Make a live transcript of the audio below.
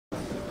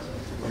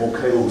more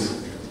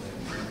cables.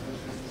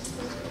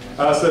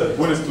 So,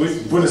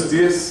 buenos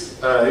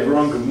dias,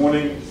 everyone, good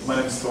morning. My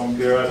name is Tom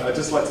Pierard. I'd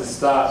just like to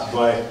start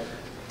by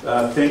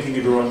thanking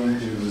everyone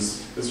who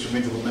was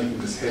instrumental in making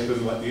this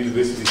happen, like the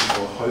university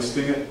for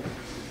hosting it.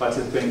 I'd like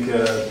to thank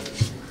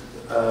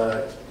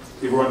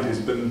everyone who's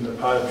been a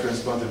part of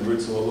Transplanted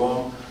Roots all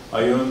along,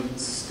 Ayun,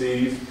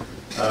 Steve,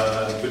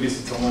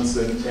 Vanessa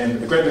Tomlinson,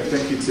 and a great big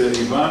thank you to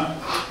Ivan,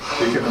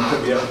 who came and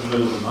picked me up in the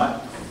middle of the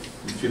night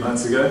a few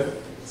nights ago.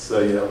 So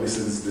yeah,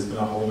 obviously there's been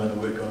a whole amount of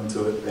work gone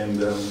into it, and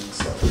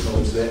just like to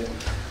acknowledge that.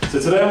 So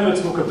today I'm going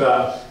to talk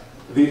about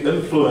the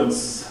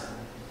influence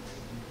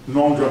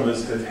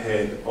non-drummers have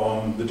had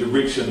on the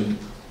direction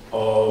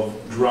of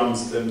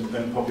drums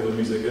in popular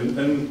music,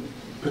 in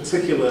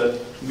particular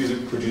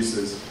music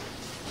producers.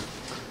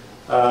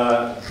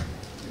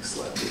 Next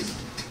slide, please.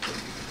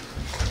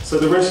 So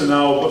the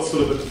rationale, what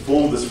sort of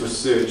informed this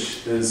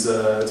research, is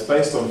it's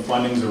based on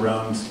findings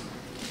around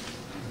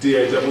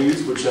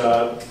DAWs, which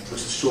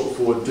is short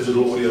for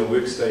Digital Audio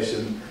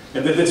Workstation,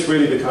 and that's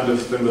really the kind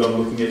of thing that I'm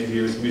looking at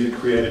here, is music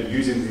created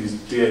using these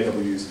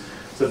DAWs.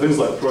 So things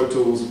like Pro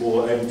Tools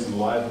or Ableton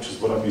Live, which is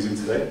what I'm using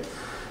today.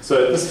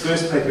 So this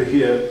first paper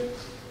here,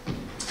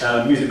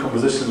 Music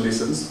Composition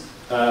Lessons,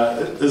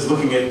 is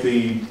looking at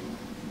the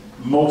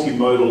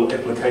multimodal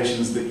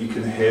applications that you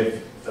can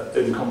have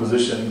in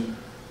composition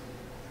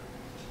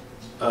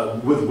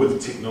with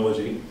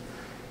technology.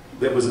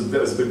 That was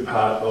a big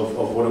part of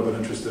what I've been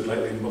interested in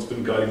lately and what's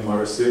been guiding my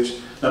research.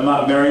 Now,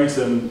 Mark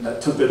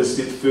Marrington took that a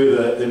step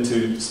further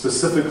into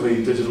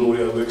specifically digital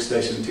audio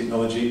workstation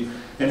technology,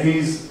 and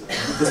this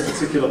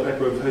particular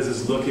paper of his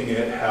is looking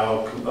at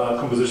how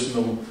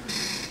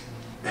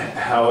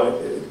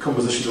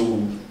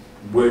compositional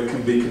work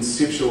can be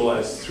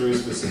conceptualized through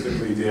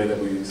specifically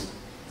DAWs.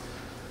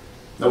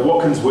 Now,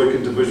 Watkins' work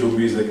into visual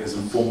music has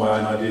informed my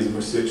own ideas and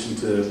research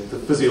into the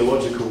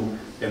physiological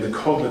and the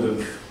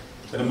cognitive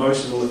and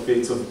emotional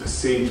effects of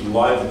perceived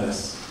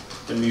liveness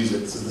in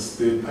music. This is this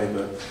third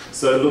paper.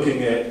 So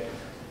looking at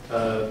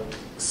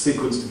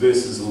sequenced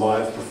versus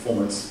live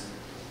performance.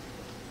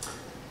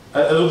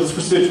 This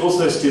research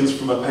also stems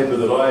from a paper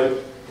that I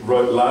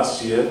wrote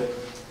last year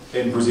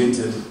and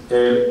presented,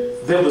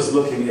 and that was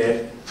looking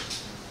at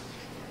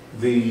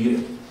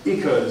the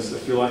echoes,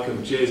 if you like,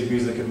 of jazz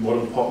music and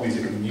modern pop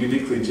music, and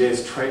uniquely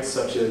jazz traits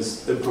such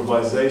as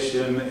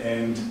improvisation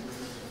and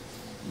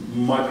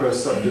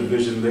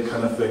micro-subdivision, that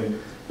kind of thing,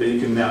 that you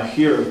can now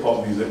hear in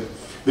pop music.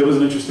 That was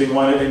an interesting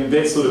one, and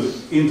that sort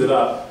of ended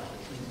up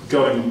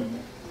going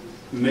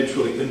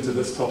naturally into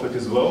this topic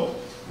as well.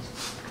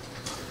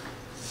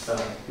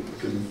 People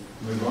can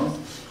move on,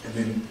 and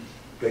then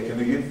back in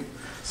again.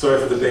 Sorry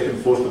for the back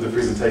and forth with the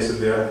presentation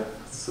there.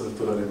 I sort of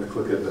thought I'd have a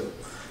clicker, but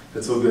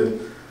that's all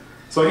good.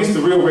 So I guess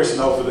the real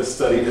rationale for this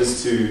study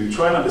is to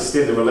try and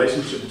understand the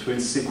relationship between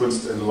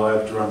sequenced and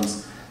live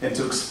drums, and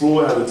to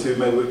explore how the two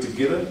may work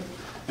together,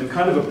 and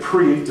kind of a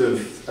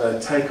preemptive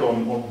take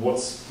on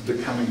what's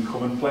becoming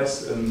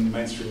commonplace in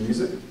mainstream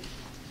music.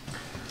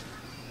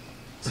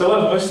 So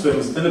like most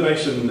things,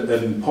 innovation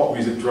in pop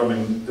music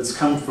drumming, it's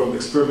come from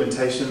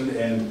experimentation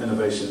and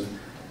innovation.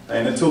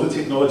 And until the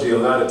technology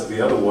allowed it to be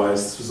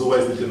otherwise, this was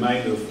always the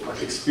domain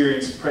of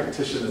experienced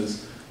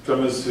practitioners,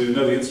 drummers who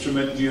know the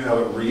instrument, knew how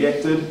it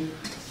reacted,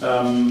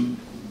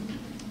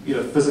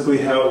 physically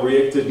how it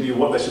reacted, knew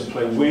what they should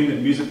play when,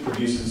 and music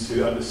producers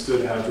who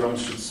understood how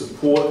drums should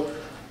support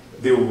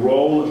their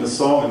role in the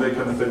song and that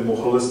kind of thing, more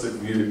holistic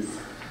view.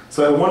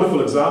 So a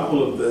wonderful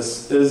example of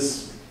this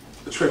is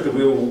a track that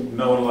we all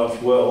know and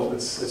love well.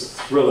 It's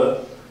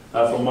Thriller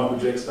from Michael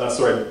Jackson.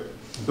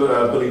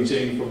 Billie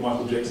Jean from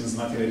Michael Jackson's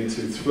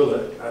 1982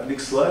 Thriller.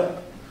 Next slide.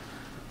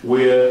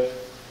 Where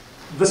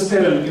this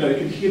pattern, you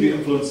can hear the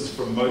influences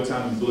from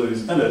Motown and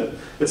blues in it.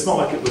 It's not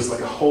like it was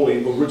like a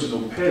wholly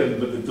original pattern,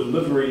 but the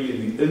delivery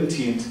and the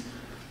intent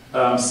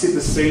set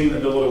the scene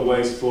in a lot of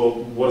ways for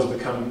what has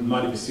become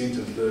 90%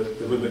 of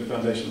the rhythmic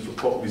foundation for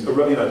pop music,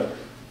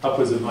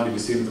 upwards of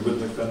 90% of the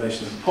rhythmic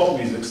foundation of pop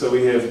music. So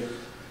we have,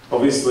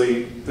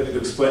 obviously, don't need to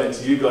explain it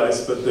to you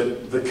guys, but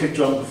the kick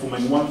drum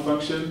performing one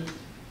function,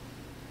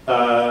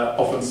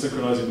 often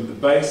synchronizing with the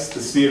bass,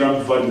 the snare drum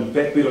providing the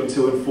backbeat on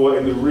 2 and 4,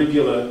 and the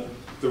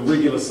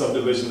regular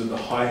subdivision that the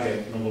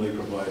hi-hat normally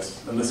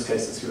provides. In this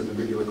case, it's here the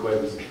regular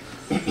quavers.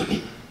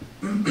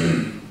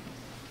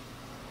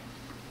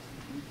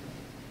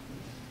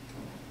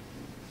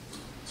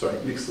 Sorry,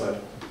 next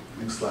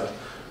slide.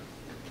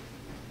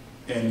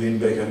 And then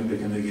back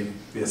in again.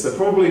 Yeah, so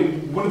probably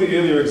one of the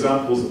earlier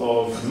examples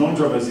of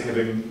non-drummers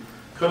having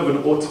kind of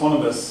an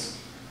autonomous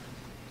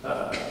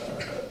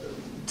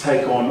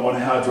take on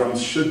how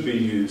drums should be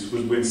used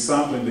was when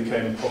sampling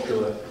became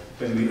popular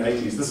in the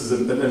 80s. This is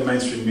in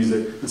mainstream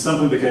music. And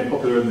sampling became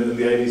popular in the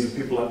 80s with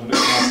people like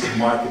Master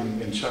Mike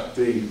and Chuck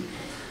D.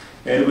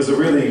 And it was a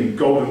really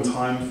golden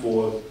time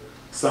for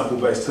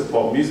sample-based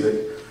hip-hop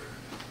music.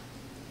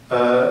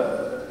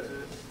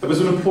 It was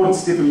an important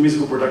step in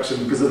musical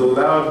production because it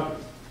allowed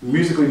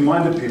musically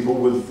minded people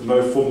with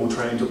no formal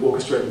training to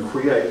orchestrate and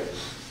create,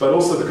 but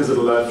also because it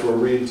allowed for a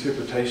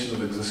reinterpretation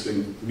of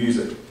existing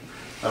music.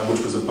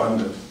 which was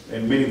abundant,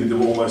 and meaning that there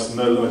were almost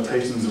no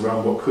limitations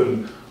around what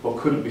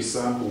couldn't be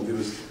sampled. There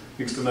was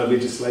next to no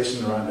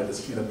legislation around it.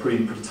 It's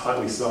pretty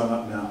tightly sewn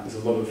up now. There's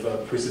a lot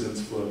of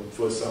precedence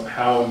for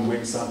how and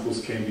when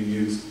samples can be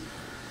used.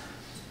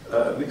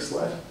 Next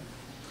slide.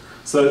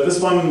 So this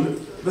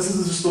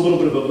is just a little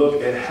bit of a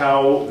look at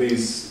how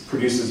these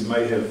producers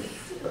may have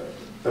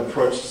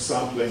approached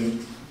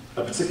sampling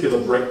a particular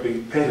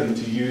breakbeat pattern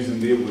to use in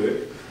their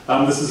work.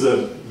 This is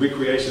a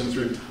recreation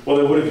through, well,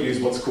 they would have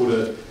used what's called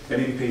an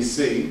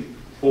MPC,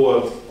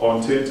 or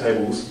on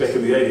turntables back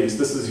in the 80s.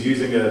 This is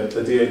using a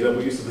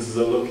DAW, so this is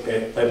a look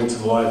at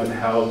Ableton Live and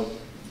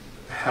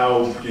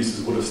how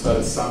producers would have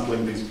started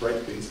sampling these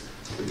breakbeats.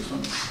 This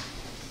one.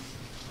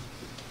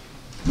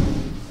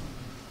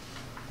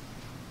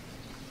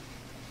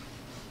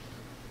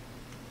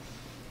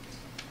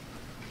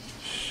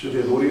 Should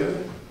have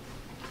audio.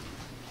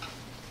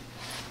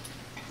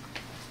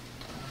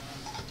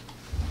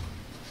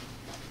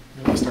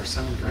 We lost our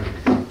sound guy.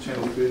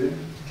 Channel 13.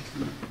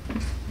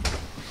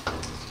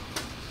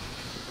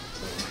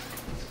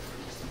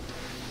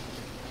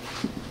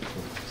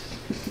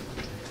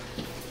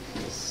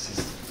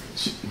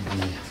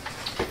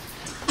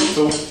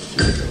 So,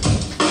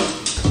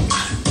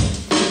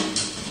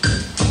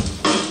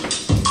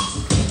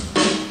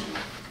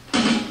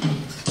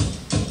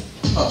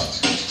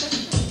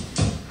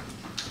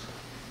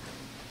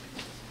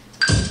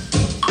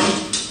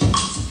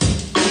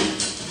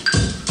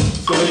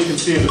 you can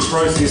see in the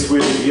process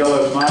where the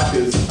yellow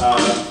markers are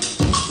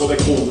what they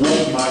call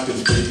warp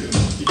markers, where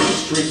you can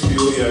stretch the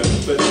audio to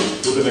fit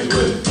within a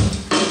grid.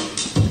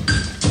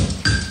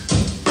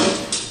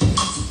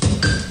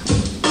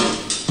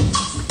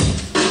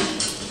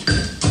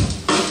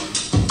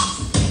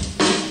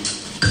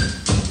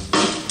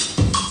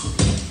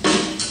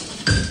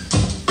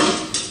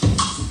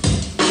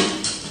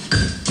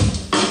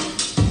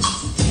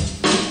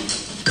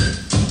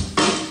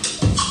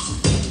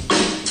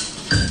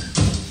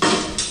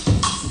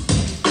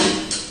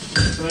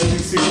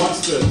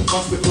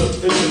 Once the clip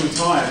is in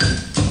time,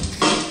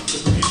 the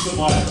producer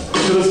might,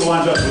 because it's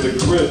lined up with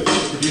a grid,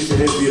 the producer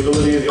has the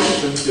ability and the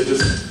option to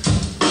just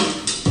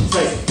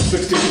take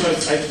 16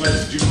 notes, 8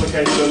 notes,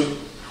 duplicate them,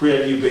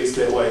 create new beats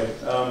that way.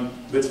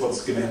 That's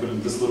what's going to happen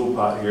in this little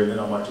part here, and then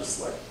I might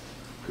just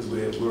because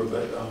we're a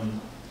bit,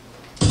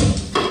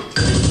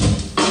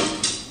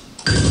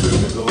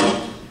 moving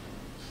along.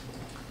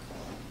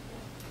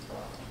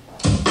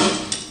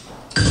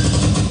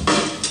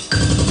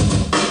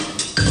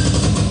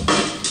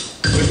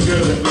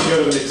 Go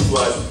to the next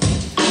slide.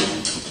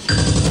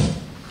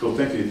 Cool,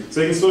 thank you. So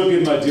you can sort of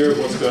get an idea of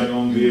what's going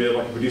on there,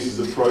 like a producer's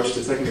approach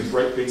to taking a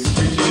breakbeat,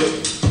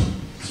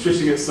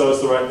 stretching it so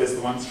it's the right, that's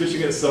the one,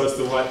 stretching it so it's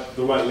the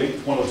right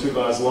length, 1 or 2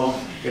 bars long,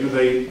 and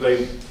then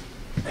they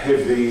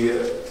have the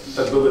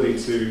ability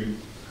to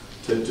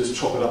just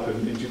chop it up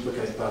and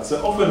duplicate parts.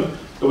 So often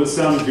it would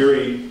sound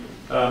very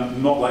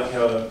not like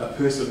how a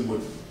person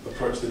would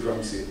approach the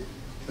drum set.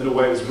 In a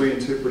way, it was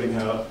reinterpreting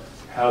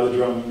how the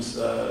drums.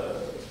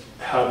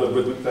 How the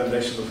rhythmic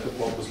foundation of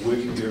hip-hop was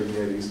working during the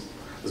 80s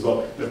as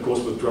well. And of course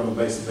with drum and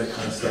bass and that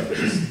kind of stuff, it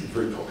was a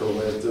very popular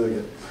way of doing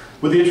it.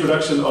 With the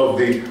introduction of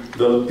the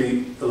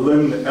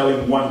Lynn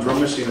LM1 drum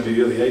machine in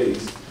the early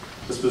 80s,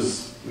 this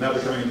was now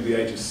becoming into the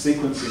age of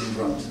sequencing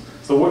drums.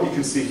 So what you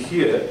can see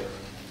here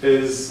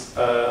is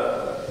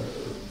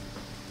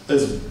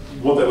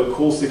what they would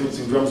call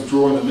sequencing drums,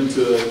 drawing them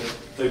into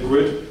a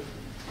grid,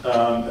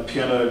 a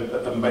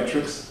piano, a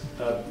matrix,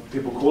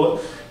 people call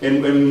it.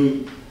 And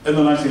in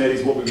the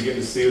 1980s, what we began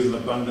to see was an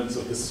abundance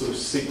of this sort of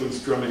sequence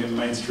drumming in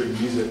mainstream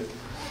music.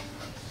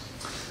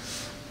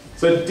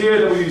 So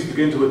DAWs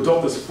began to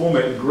adopt this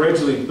format and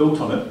gradually built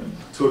on it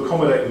to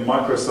accommodate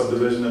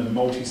micro-subdivision and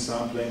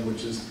multi-sampling,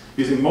 which is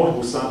using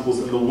multiple samples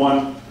in the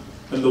one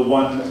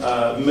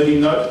MIDI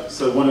note.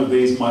 So one of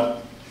these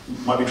might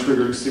be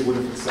triggering several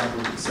different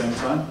samples at the same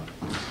time,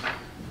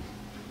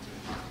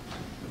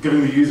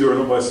 giving the user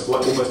almost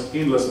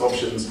endless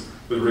options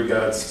with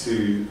regards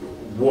to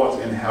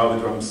what and how the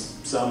drums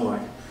sound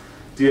like.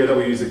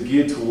 DAWs are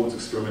geared towards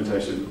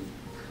experimentation,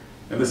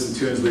 and this in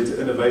turn has led to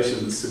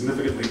innovation that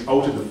significantly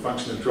altered the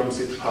function of drum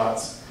set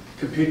parts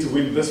compared to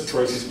when this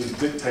process was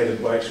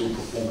dictated by actual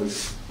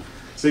performers.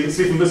 So you can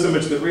see from this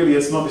image that really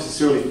it's not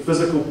necessarily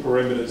physical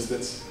parameters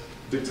that's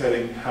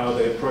dictating how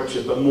they approach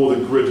it, but more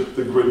the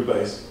grid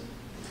base.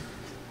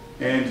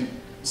 And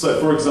so,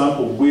 for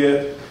example,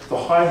 where the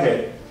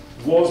hi-hat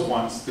was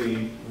once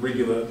the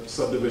regular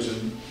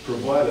subdivision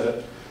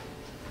provider,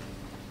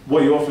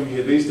 what you often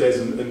hear these days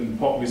in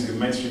pop music and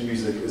mainstream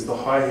music is the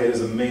hi-hat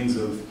as a means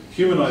of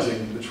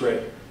humanizing the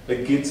track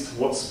against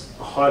what's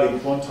a highly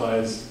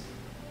quantized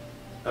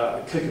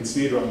kick and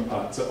snare drum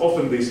part. So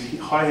often these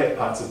hi-hat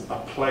parts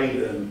are played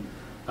in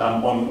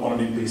on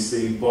an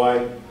MPC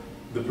by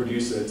the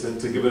producer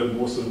to give it a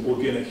more sort of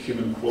organic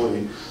human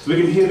quality. So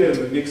we can hear that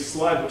in the next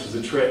slide, which is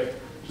a track,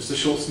 just a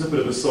short snippet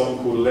of a song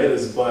called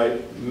Ladders by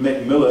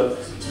Mac Miller.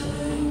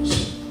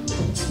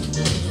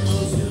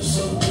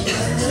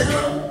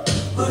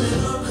 But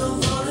it all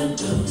come falling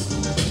down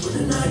when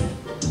the night,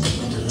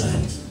 when the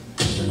light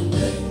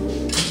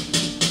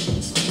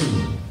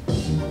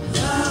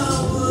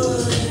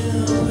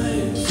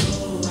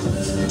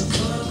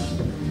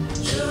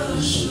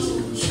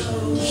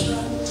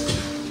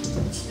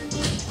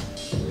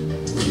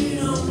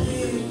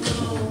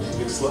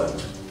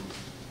slide.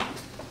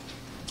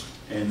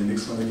 And the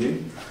next one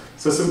again.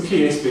 So some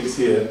key aspects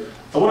here.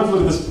 I want to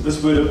look at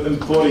this word of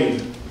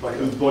embodied, like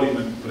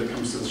embodiment when it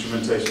comes to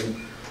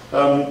instrumentation.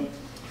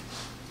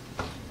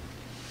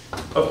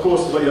 Of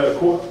course,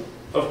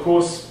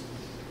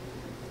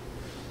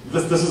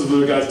 this is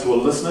with regards to a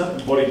listener,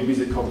 embodied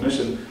music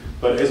cognition,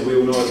 but as we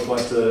all know, it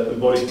applies to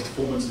embodied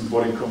performance,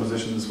 embodied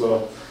composition as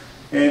well.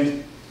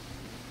 And,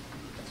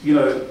 you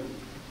know,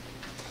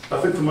 I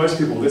think for most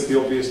people, that's the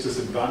obvious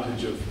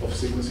disadvantage of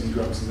sequencing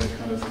drums and that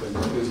kind of thing.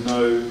 There's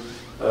no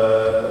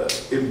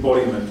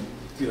embodiment.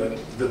 You know,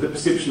 the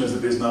perception is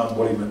that there's no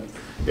embodiment.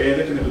 And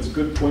it can have its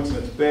good points and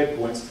its bad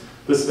points.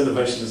 This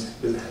innovation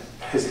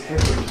has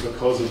happened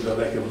because of the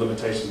lack of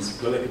limitations,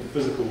 the lack of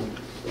physical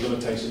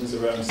limitations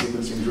around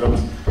sequencing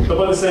drums. But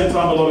by the same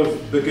time, a lot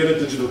of beginner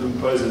digital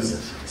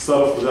composers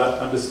start off without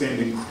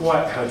understanding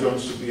quite how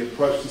drums should be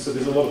approached. And so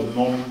there's a lot of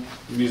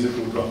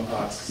non-musical drum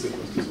parts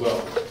sequenced as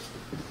well.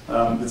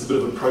 It's a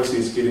bit of a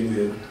process getting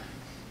there.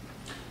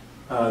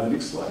 The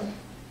next slide.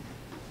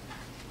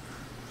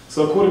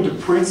 So according to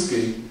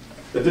Prensky,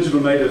 a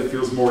digital native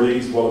feels more at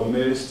ease while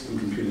immersed in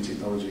computer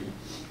technology.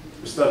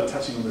 We started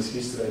touching on this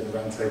yesterday at the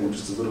round table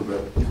just a little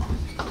bit.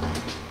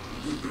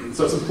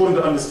 So it's important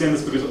to understand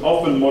this because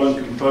often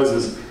modern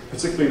composers,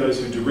 particularly those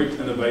who direct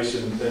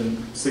innovation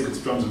in sequence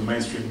drums and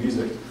mainstream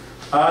music,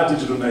 are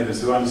digital natives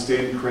who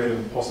understand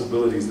creative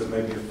possibilities that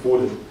may be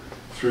afforded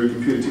through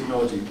computer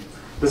technology.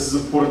 This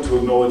is important to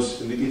acknowledge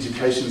in the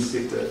education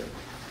sector,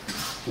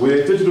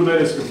 where digital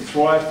natives can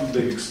thrive from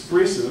being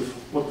expressive,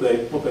 what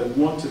they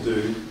want to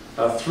do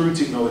through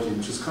technology,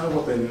 which is kind of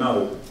what they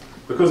know.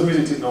 Because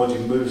music technology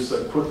moves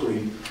so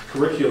quickly,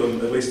 curriculum,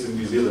 at least in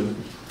New Zealand,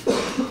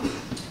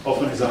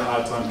 often has a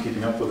hard time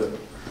keeping up with it.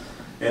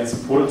 And it's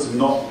important to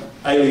not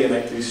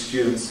alienate these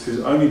students whose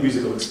only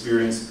musical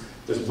experience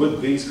is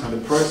with these kind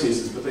of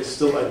processes, but they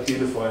still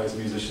identify as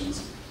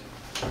musicians.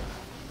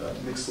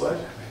 Next slide.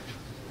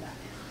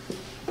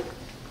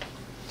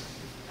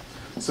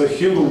 So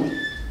Hugel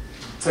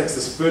takes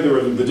this further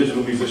in The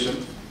Digital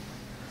Musician,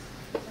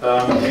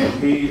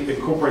 and he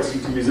incorporates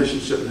into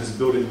musicianship in his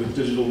building the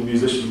digital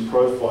musician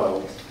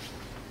profile.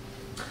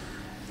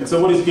 And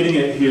so what he's getting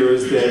at here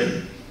is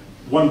that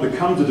one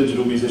becomes a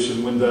digital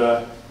musician when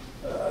they're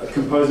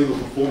composing or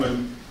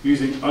performing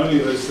using only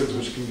those things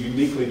which can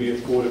uniquely be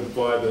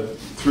afforded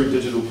through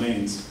digital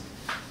means.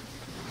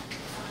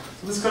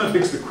 So this kind of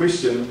begs the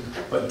question,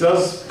 but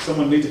does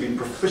someone need to be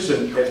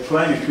proficient at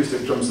playing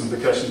acoustic drums and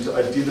percussion to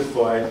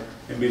identify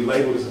and be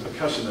labelled as a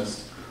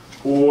percussionist?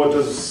 Or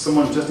does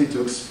someone just need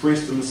to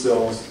express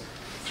themselves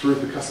through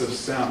percussive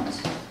sounds?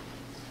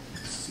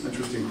 It's an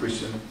interesting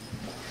question.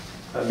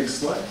 Next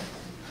slide.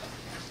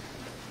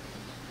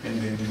 And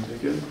then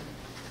again.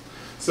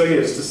 So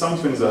yes, to sum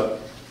things up,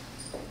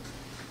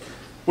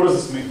 what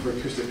does this mean for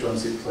acoustic drum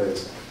set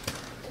players?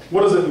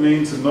 What does it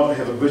mean to not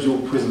have a visual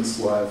presence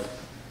live?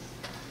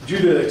 Due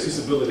to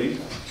accessibility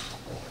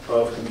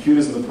of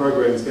computers and the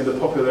programs and the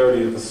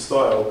popularity of the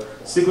style,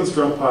 sequence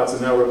drum parts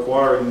are now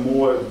requiring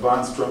more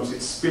advanced drum set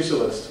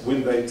specialists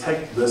when they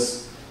take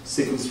this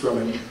sequence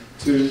drumming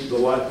to the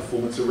live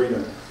performance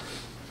arena.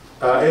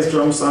 As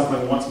drum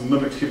sampling once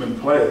mimicked human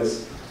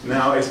players,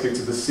 now aspects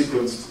of the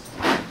sequenced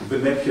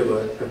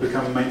vernacular have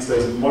become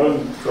mainstays of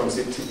modern drum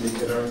set technique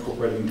and are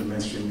incorporated into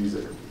mainstream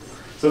music.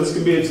 So this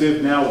can be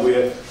observed now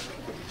where,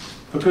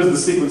 because the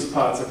sequence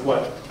parts are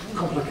quite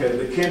complicated,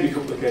 they can be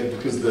complicated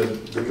because the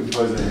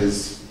composer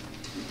has,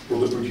 or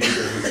the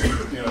producer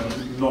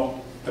has, not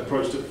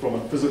approached it from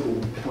a physical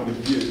point of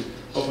view.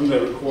 Often they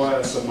require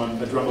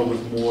a drummer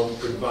with more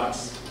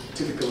advanced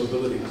technical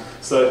ability.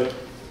 So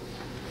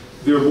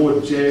there are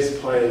more jazz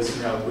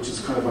players now, which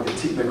is kind of like a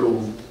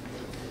technical,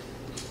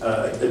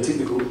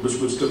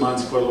 which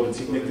demands quite a lot of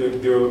technique.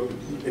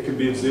 It can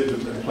be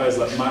observed in players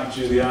like Mark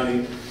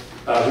Giuliani,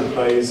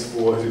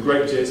 who's a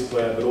great jazz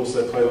player, but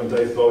also played on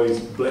Dave Bowie's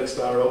Black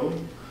Star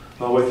album.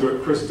 All the way through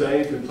it, Chris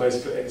Dave, who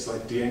plays for acts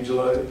like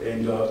D'Angelo,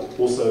 and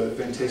also a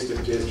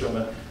fantastic jazz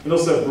drummer. And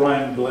also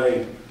Brian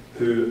Blade,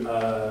 who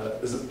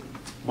is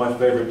my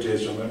favourite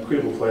jazz drummer,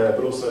 incredible player,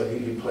 but also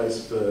he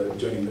plays for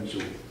Joni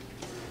Mitchell.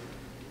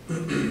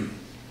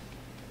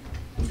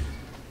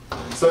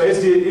 So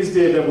as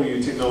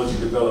DAW technology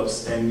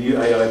develops and new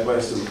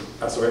AI-based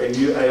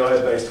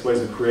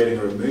ways of creating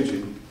are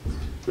emerging,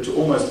 which are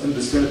almost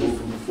indiscernible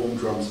from performed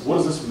drums, what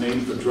does this mean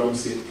for drum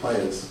set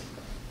players?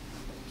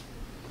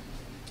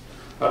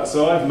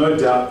 So I have no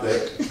doubt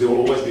that there will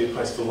always be a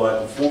place for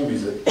live performed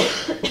music.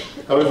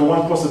 However,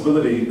 one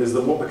possibility is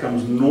that what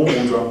becomes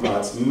normal drum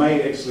parts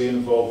may actually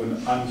involve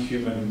an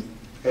unhuman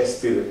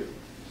aesthetic,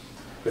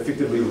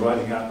 effectively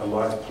writing out a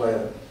live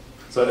player.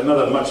 So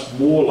another much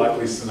more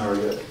likely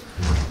scenario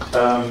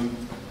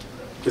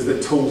is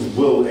that tools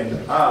will and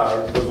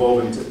are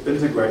evolving to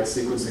integrate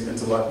sequencing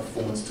into live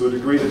performance to a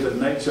degree that the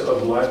nature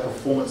of live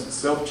performance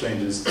itself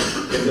changes,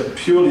 and that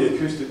purely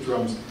acoustic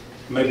drums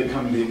may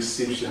become the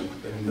exception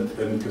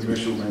in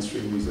commercial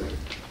mainstream music.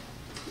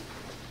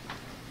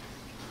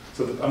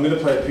 So I'm going to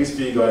play a piece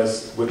for you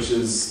guys, which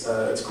is,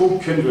 it's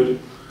called Kindred,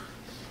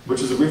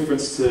 which is a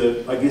reference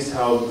to, I guess,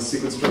 how the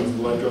sequence drums and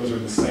the light drums are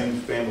in the same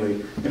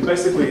family. And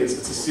basically, it's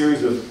a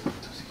series of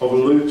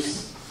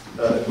loops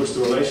in which the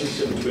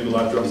relationship between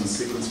light drums and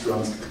sequence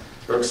drums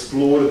are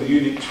explored, and the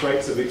unique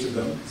traits of each of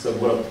them. So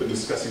what I've been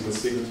discussing with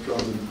sequence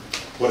drums and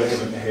what I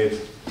haven't had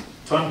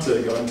time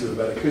to go into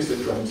about acoustic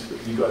drums,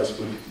 but you guys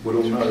would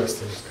all know.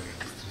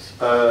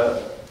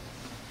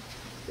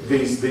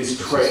 These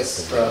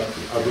traits are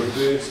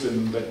reversed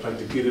and they play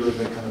together and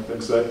that kind of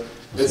thing. So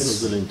it's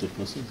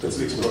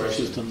the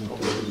exploration of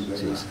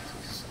the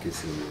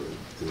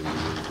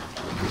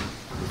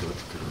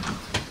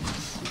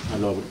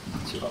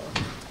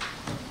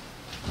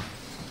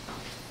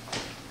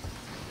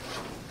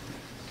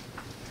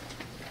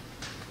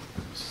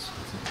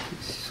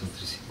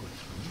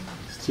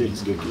Sì,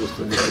 anche io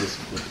sto mettendo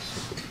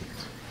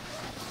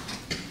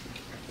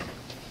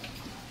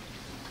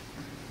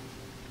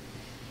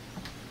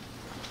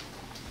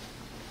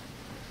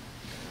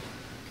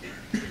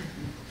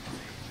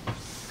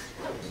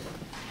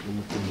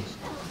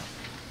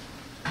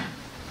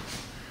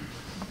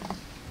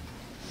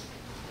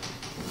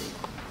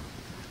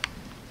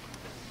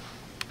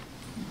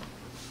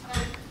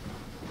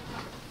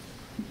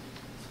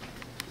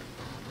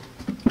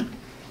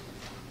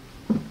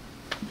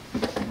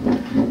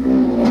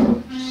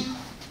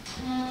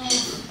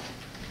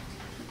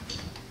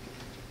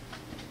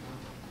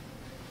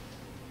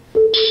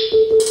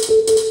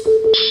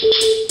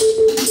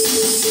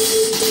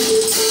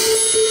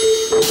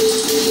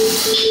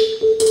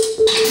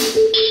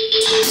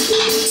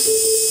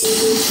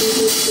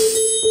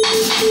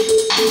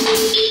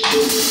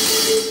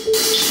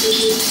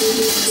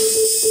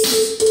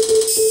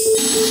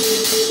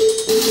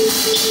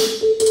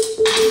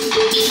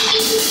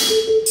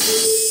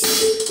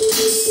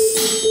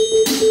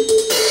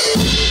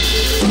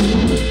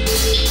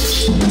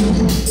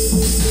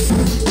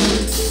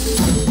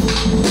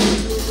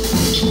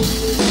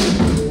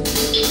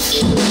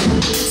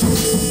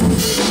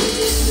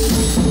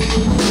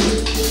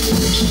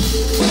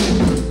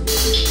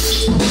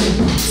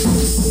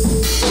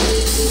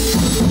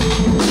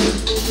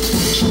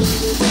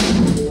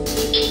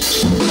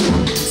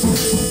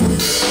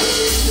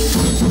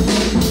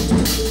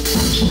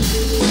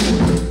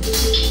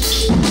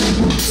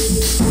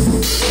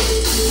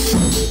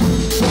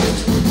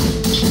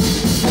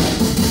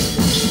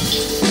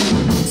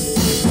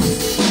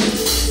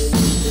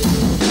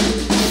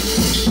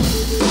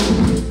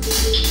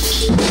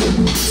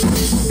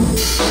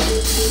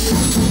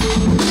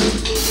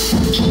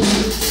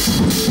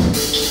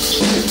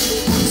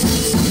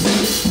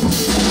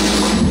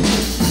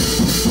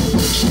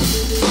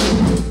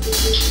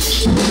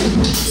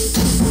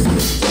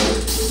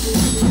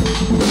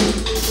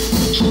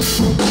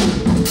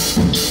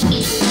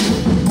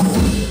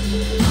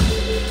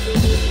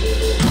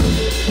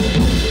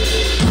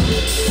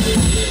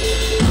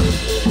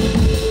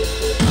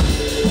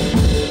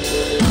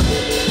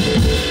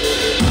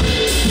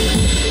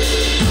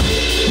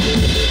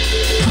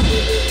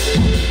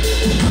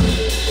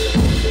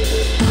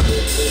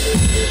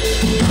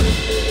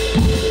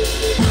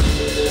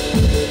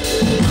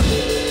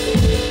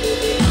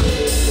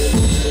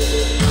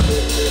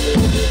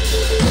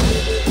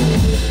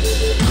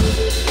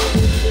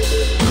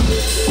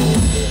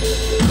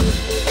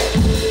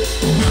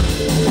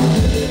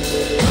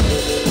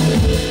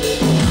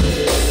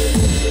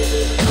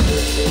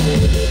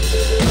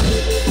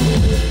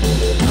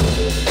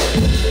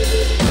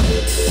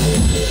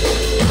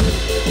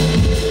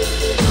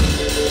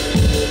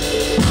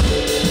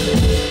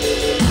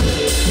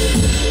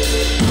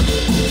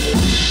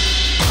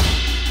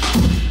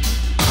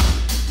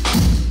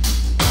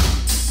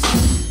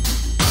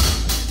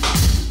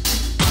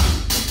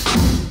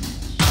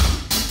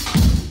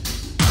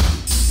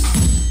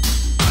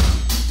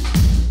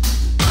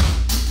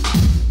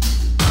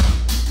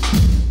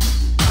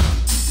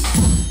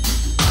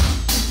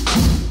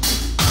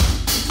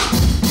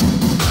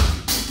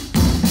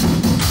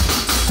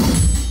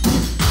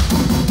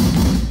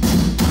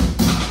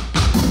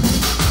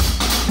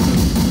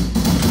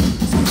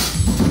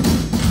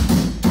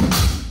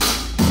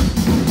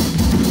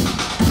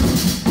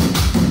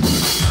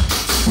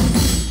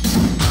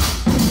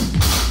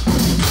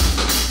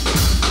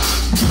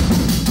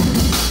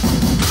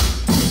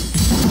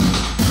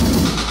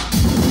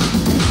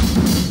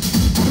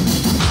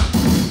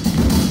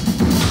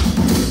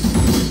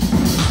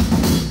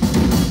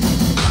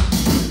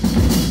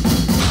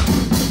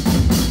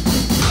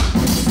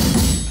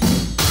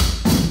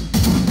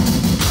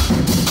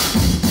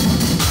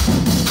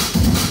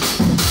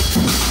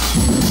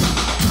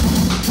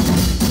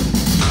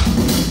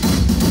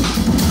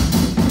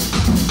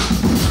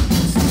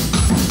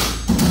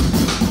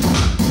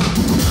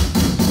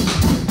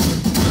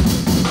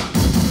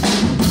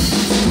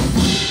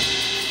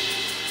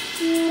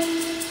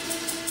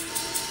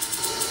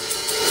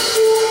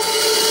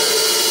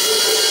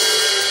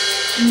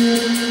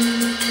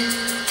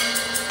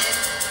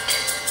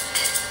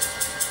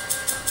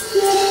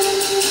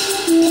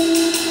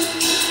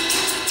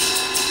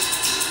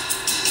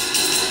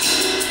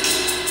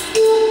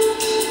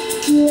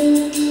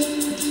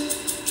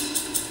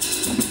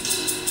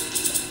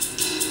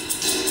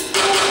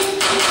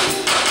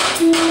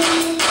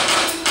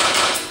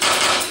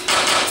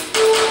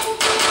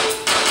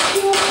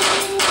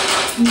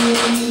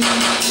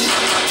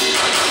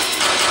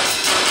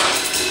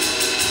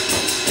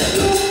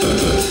Thank you.